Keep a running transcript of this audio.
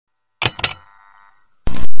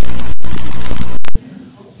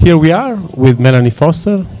Here we are with Melanie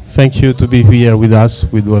Foster. Thank you to be here with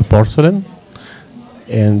us with World Porcelain.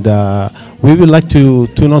 And we would like to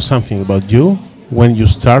know something about you, when you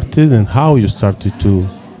started and how you started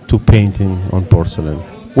to painting on porcelain.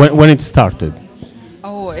 When it started?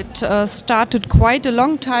 Oh, it started quite a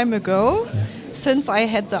long time ago. Yeah. Since I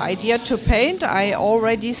had the idea to paint, I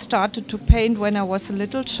already started to paint when I was a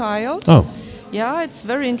little child. Oh. Yeah, it's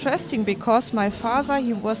very interesting because my father,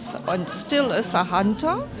 he was and still is a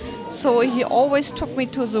hunter, so he always took me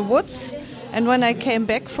to the woods, and when I came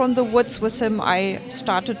back from the woods with him, I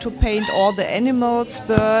started to paint all the animals,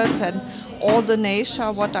 birds, and all the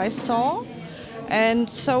nature what I saw. And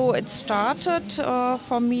so it started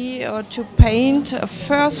for me to paint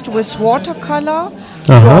first with watercolor,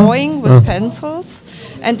 drawing with pencils,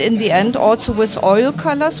 and in the end also with oil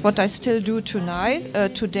colors, what I still do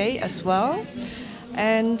today as well.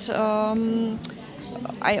 And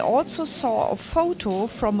I also saw a photo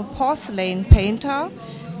from a porcelain painter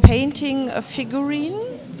painting a figurine,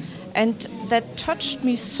 and that touched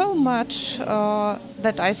me so much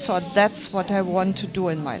that I thought that's what I want to do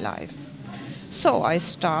in my life. So I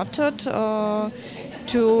started to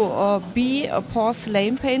be a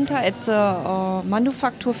porcelain painter at the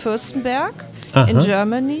Manufaktur Fürstenberg in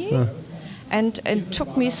Germany, and it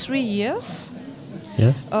took me 3 years.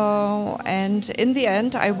 Yeah. And in the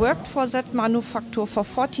end, I worked for that manufacturer for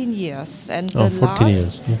 14 years. And the 14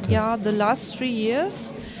 years. Okay. Yeah, the last 3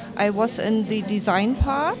 years, I was in the design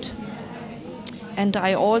part, and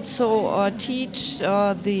I also teach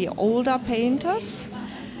the older painters.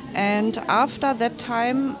 And after that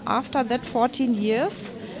time, after that 14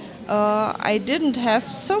 years, I didn't have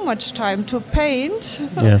so much time to paint.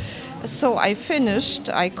 Yeah. So I finished,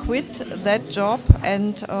 I quit that job,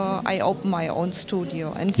 and I opened my own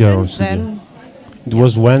studio. And since then... It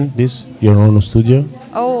was when this, your own studio?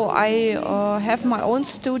 Oh, I have my own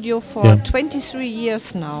studio for 23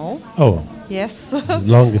 years now. Oh. Yes.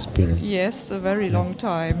 Long experience. Yes, a very long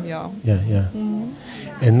time, yeah. Yeah, yeah.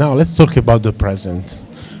 Mm-hmm. And now let's talk about the present.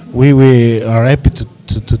 We are happy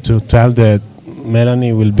to tell that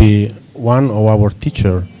Melanie will be one of our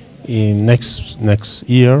teachers in next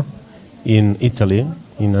year in Italy,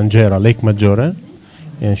 in Angera, Lake Maggiore,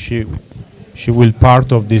 and she will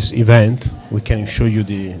part of this event. We can show you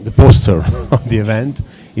the poster of the event.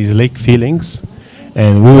 Is Lake Feelings,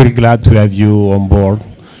 and we will be glad to have you on board.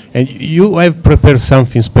 And you have prepared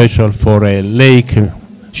something special for a lake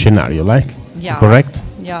scenario, like? Yeah. Correct?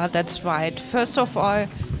 Yeah, that's right. First of all,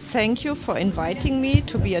 thank you for inviting me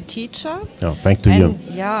to be a teacher. Oh, thank you.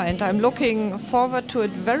 Yeah, and I'm looking forward to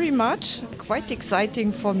it very much. Quite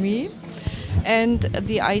exciting for me. And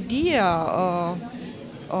the idea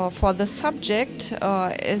for the subject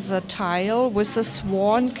is a tile with a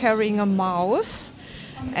swan carrying a mouse.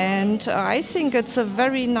 And I think it's a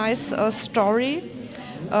very nice story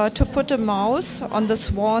to put a mouse on the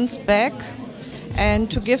swan's back,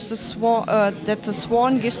 and to give the swan that the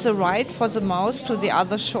swan gives the ride for the mouse to the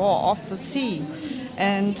other shore of the sea.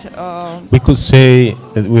 And we could say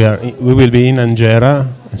that we will be in Angera,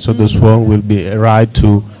 and so the swan will be a ride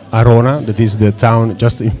to Arona, that is the town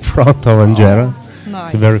just in front of Angera. Oh, nice.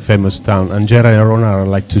 It's a very famous town. Angera and Arona are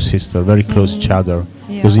like two sisters, very close to each other.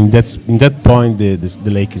 Because in that point the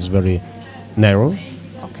lake is very narrow.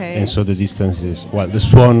 Okay. And so the distance is, well, the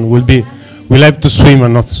swan will have to swim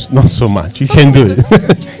and not so much. You can do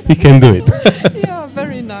it. You can do it. Yeah,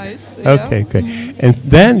 very nice. Yeah. Okay, okay. And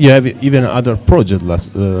then you have even other project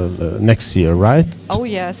next year, right? Oh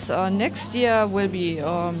yes, next year will be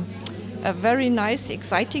a very nice,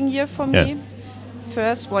 exciting year for me.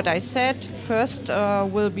 First, what I said,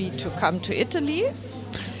 will be to come to Italy.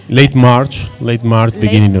 Late March,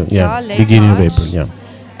 beginning of April, yeah.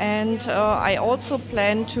 And I also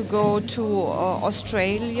plan to go to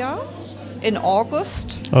Australia in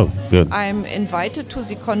August. Oh, good. I'm invited to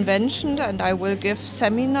the convention, and I will give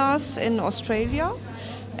seminars in Australia.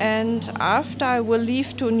 And after, I will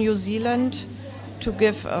leave to New Zealand to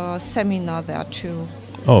give a seminar there too.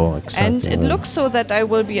 Oh, exciting. And it looks so that I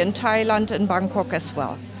will be in Thailand and Bangkok as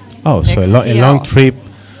well. Oh, so a long trip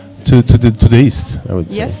to the east, I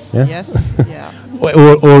would say. Yes, yeah? yes, yeah.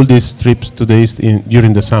 All these trips to the east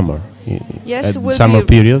during the summer? Yes, at the summer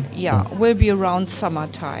period? Yeah, will be around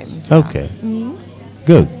summertime. Okay. Mm-hmm.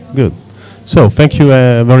 Good. So thank you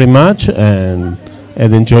very much, and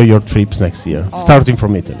enjoy your trips next year, starting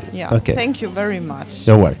from Italy. Yeah, okay. Thank you very much.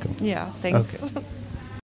 You're welcome. Yeah, thanks. Okay.